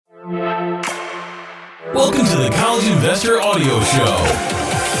Welcome to the College Investor Audio Show,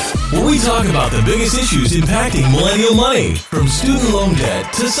 where we talk about the biggest issues impacting millennial money, from student loan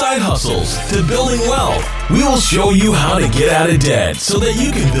debt to side hustles to building wealth. We will show you how to get out of debt so that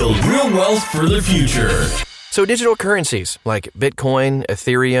you can build real wealth for the future. So digital currencies like Bitcoin,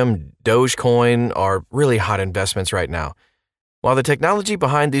 Ethereum, Dogecoin are really hot investments right now. While the technology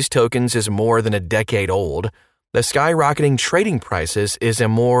behind these tokens is more than a decade old, the skyrocketing trading prices is a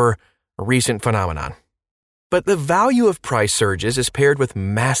more recent phenomenon. But the value of price surges is paired with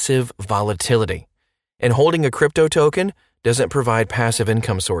massive volatility, and holding a crypto token doesn't provide passive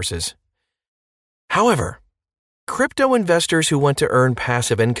income sources. However, crypto investors who want to earn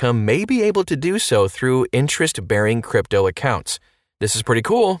passive income may be able to do so through interest-bearing crypto accounts. This is pretty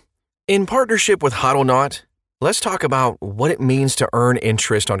cool. In partnership with Hodlnaut, let's talk about what it means to earn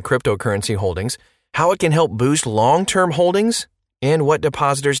interest on cryptocurrency holdings, how it can help boost long-term holdings, and what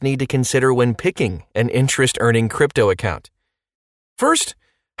depositors need to consider when picking an interest-earning crypto account. First,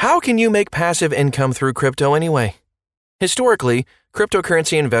 how can you make passive income through crypto anyway? Historically,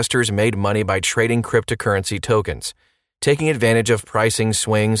 cryptocurrency investors made money by trading cryptocurrency tokens. Taking advantage of pricing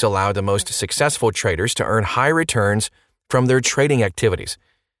swings allowed the most successful traders to earn high returns from their trading activities.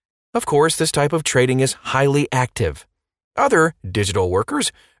 Of course, this type of trading is highly active. Other digital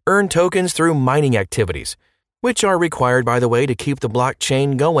workers earn tokens through mining activities, which are required, by the way, to keep the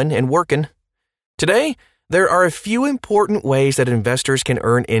blockchain going and working. Today, there are a few important ways that investors can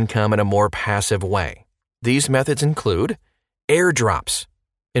earn income in a more passive way. These methods include airdrops.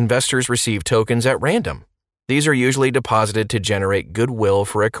 Investors receive tokens at random. These are usually deposited to generate goodwill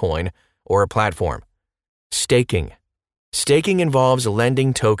for a coin or a platform. Staking. Staking involves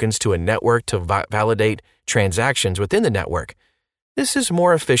lending tokens to a network to validate transactions within the network. This is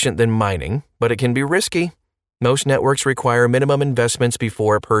more efficient than mining, but it can be risky. Most networks require minimum investments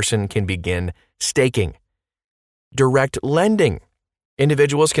before a person can begin staking. Direct lending.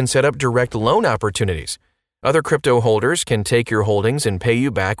 Individuals can set up direct loan opportunities. Other crypto holders can take your holdings and pay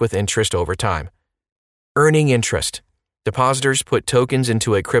you back with interest over time. Earning interest. Depositors put tokens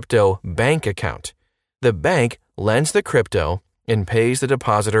into a crypto bank account. The bank lends the crypto and pays the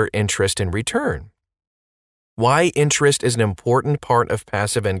depositor interest in return. Why interest is an important part of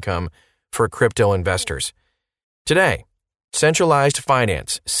passive income for crypto investors. Today, centralized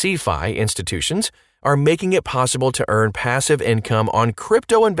finance, CeFi institutions are making it possible to earn passive income on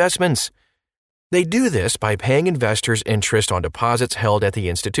crypto investments. They do this by paying investors interest on deposits held at the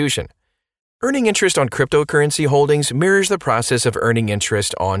institution. Earning interest on cryptocurrency holdings mirrors the process of earning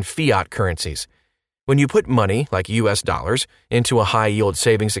interest on fiat currencies. When you put money, like US dollars, into a high-yield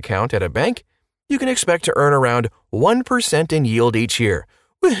savings account at a bank, you can expect to earn around 1% in yield each year.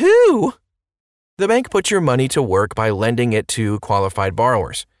 Woohoo! The bank puts your money to work by lending it to qualified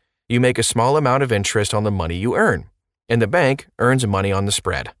borrowers. You make a small amount of interest on the money you earn, and the bank earns money on the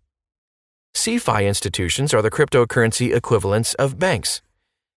spread. CeFi institutions are the cryptocurrency equivalents of banks.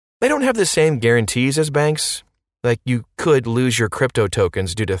 They don't have the same guarantees as banks, like you could lose your crypto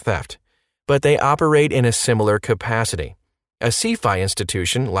tokens due to theft, but they operate in a similar capacity. A CeFi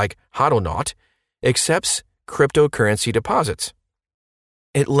institution, like Hodlnaut, accepts cryptocurrency deposits.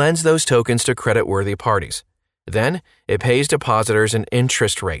 It lends those tokens to creditworthy parties. Then, it pays depositors an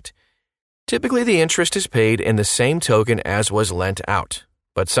interest rate. Typically, the interest is paid in the same token as was lent out,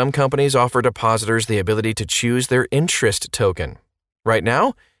 but some companies offer depositors the ability to choose their interest token. Right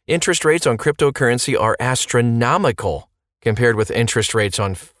now, interest rates on cryptocurrency are astronomical compared with interest rates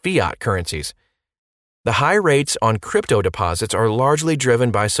on fiat currencies. The high rates on crypto deposits are largely driven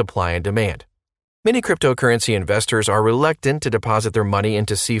by supply and demand. Many cryptocurrency investors are reluctant to deposit their money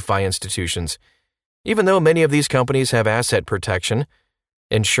into CeFi institutions. Even though many of these companies have asset protection,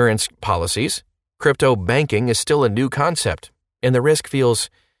 insurance policies, crypto banking is still a new concept, and the risk feels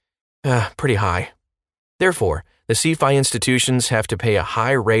pretty high. Therefore, the CeFi institutions have to pay a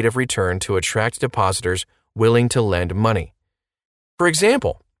high rate of return to attract depositors willing to lend money. For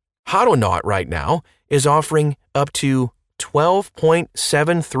example, Hodlnaut right now is offering up to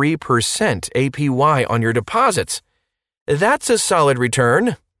 12.73% APY on your deposits. That's a solid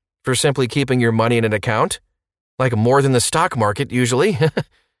return for simply keeping your money in an account, like more than the stock market usually.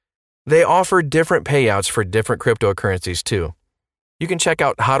 They offer different payouts for different cryptocurrencies too. You can check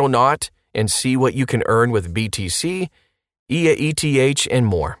out Hodlnaut and see what you can earn with BTC, ETH, and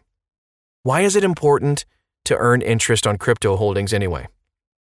more. Why is it important to earn interest on crypto holdings anyway?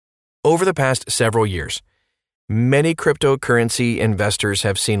 Over the past several years, many cryptocurrency investors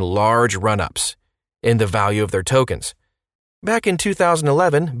have seen large run-ups in the value of their tokens. Back in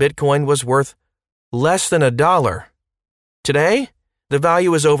 2011, Bitcoin was worth less than $1. Today, The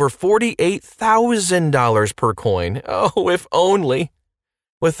value is over $48,000 per coin. Oh, if only.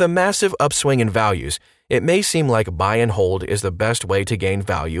 With the massive upswing in values, it may seem like buy and hold is the best way to gain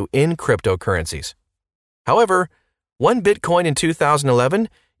value in cryptocurrencies. However, one Bitcoin in 2011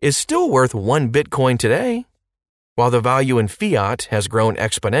 is still worth one Bitcoin today. While the value in fiat has grown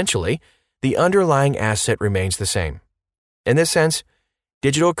exponentially, the underlying asset remains the same. In this sense,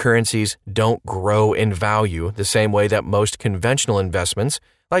 digital currencies don't grow in value the same way that most conventional investments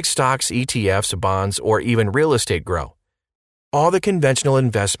like stocks, ETFs, bonds, or even real estate grow. All the conventional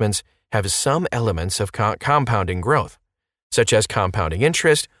investments have some elements of compounding growth, such as compounding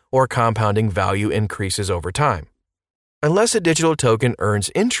interest or compounding value increases over time. Unless a digital token earns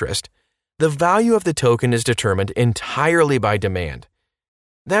interest, the value of the token is determined entirely by demand.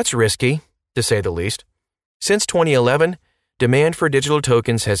 That's risky, to say the least. Since 2011, demand for digital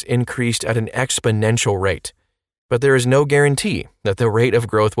tokens has increased at an exponential rate, but there is no guarantee that the rate of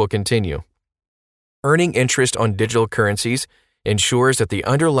growth will continue. Earning interest on digital currencies ensures that the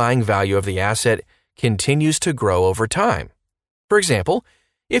underlying value of the asset continues to grow over time. For example,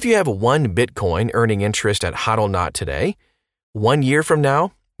 if you have one Bitcoin earning interest at HODL today, 1 year from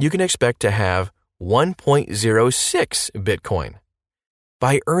now, you can expect to have 1.06 Bitcoin.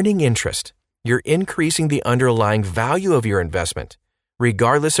 By earning interest, you're increasing the underlying value of your investment.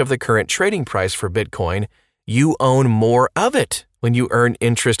 Regardless of the current trading price for Bitcoin, you own more of it when you earn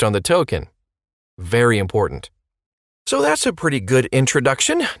interest on the token. Very important. So that's a pretty good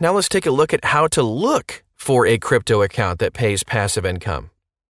introduction. Now let's take a look at how to look for a crypto account that pays passive income.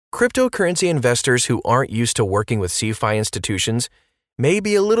 Cryptocurrency investors who aren't used to working with CeFi institutions may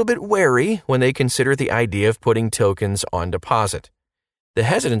be a little bit wary when they consider the idea of putting tokens on deposit. The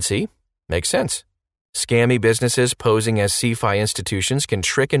hesitancy makes sense. Scammy businesses posing as CeFi institutions can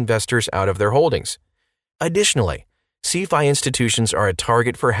trick investors out of their holdings. Additionally, CeFi institutions are a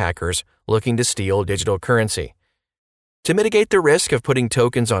target for hackers looking to steal digital currency. To mitigate the risk of putting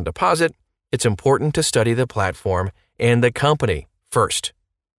tokens on deposit, it's important to study the platform and the company first.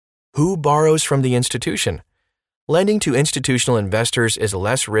 Who borrows from the institution? Lending to institutional investors is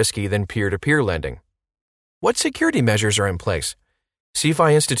less risky than peer-to-peer lending. What security measures are in place?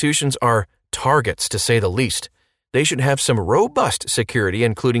 CeFi institutions are targets, to say the least. They should have some robust security,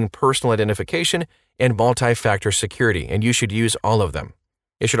 including personal identification and multi-factor security, and you should use all of them.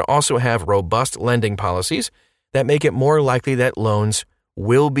 It should also have robust lending policies that make it more likely that loans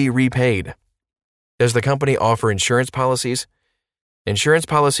will be repaid. Does the company offer insurance policies? Insurance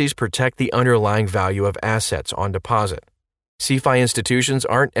policies protect the underlying value of assets on deposit. CeFi institutions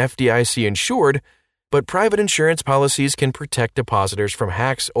aren't FDIC insured, but private insurance policies can protect depositors from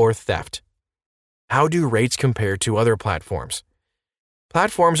hacks or theft. How do rates compare to other platforms?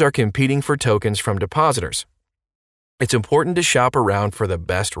 Platforms are competing for tokens from depositors. It's important to shop around for the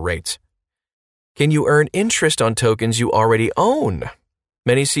best rates. Can you earn interest on tokens you already own?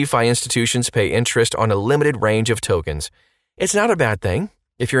 Many CeFi institutions pay interest on a limited range of tokens. It's not a bad thing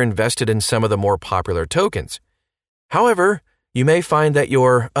if you're invested in some of the more popular tokens. However, you may find that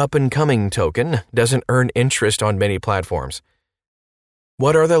your up-and-coming token doesn't earn interest on many platforms.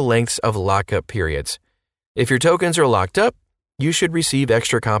 What are the lengths of lockup periods? If your tokens are locked up, you should receive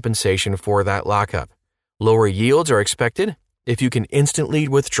extra compensation for that lockup. Lower yields are expected if you can instantly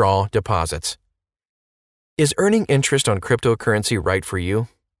withdraw deposits. Is earning interest on cryptocurrency right for you?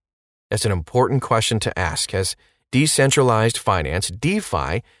 That's an important question to ask, as decentralized finance,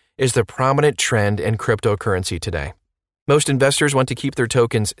 DeFi, is the prominent trend in cryptocurrency today. Most investors want to keep their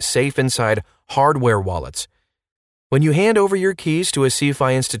tokens safe inside hardware wallets. When you hand over your keys to a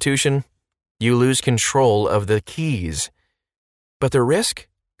CeFi institution, you lose control of the keys. But the risk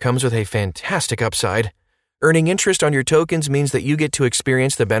comes with a fantastic upside. Earning interest on your tokens means that you get to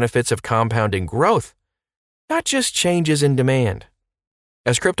experience the benefits of compounding growth, not just changes in demand.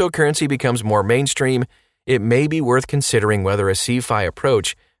 As cryptocurrency becomes more mainstream, it may be worth considering whether a CeFi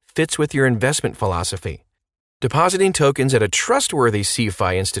approach fits with your investment philosophy. Depositing tokens at a trustworthy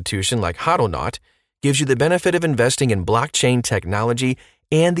CeFi institution like HODL gives you the benefit of investing in blockchain technology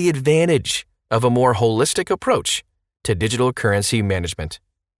and the advantage of a more holistic approach to digital currency management.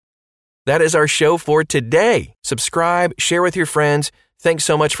 That is our show for today. Subscribe, share with your friends. Thanks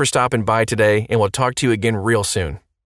so much for stopping by today, and we'll talk to you again real soon.